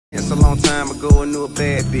long time ago I knew a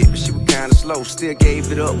bad bitch, but she was kinda slow. Still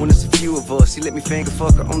gave it up when it's a few of us. She let me finger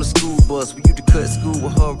fuck her on the school bus. We used to cut school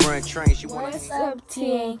with her, run train. She wanted What's up,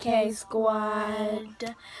 TNK Squad?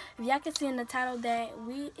 If y'all can see in the title that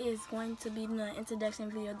we is going to be doing an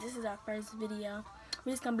introduction video. This is our first video.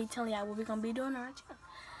 We're just gonna be telling y'all what we're gonna be doing on our channel.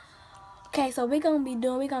 Okay, so we're gonna be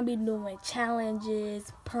doing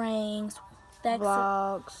challenges, pranks, facts,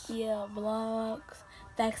 vlogs. Vlogs,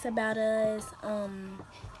 facts about us.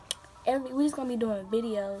 We just gonna be doing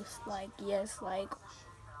videos,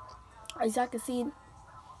 as y'all can see.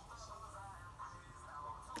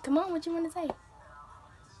 Come on, what you want to say?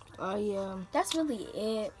 Yeah. That's really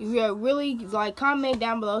it. Yeah, really, comment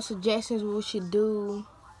down below suggestions what we should do.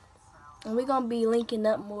 And we're going to be linking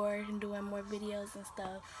up more and doing more videos and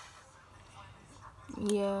stuff.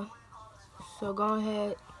 Yeah. So go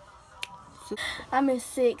ahead. I'm in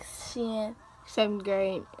 6th, she in 7th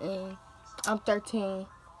grade, and I'm 13.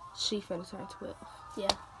 She finna turn 12. Yeah.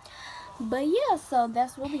 But yeah, so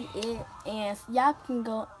that's really it. And y'all can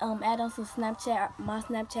go add on some Snapchat. My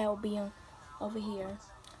Snapchat will be over here.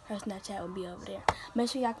 Her Snapchat will be over there. Make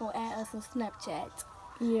sure y'all go add us on Snapchat.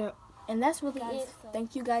 Yeah. And that's really it.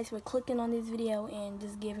 Thank you guys for clicking on this video and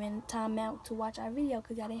just giving time out to watch our video,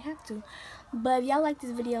 because y'all didn't have to. But if y'all like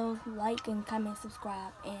this video, like and comment,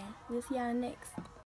 subscribe, and we'll see y'all next.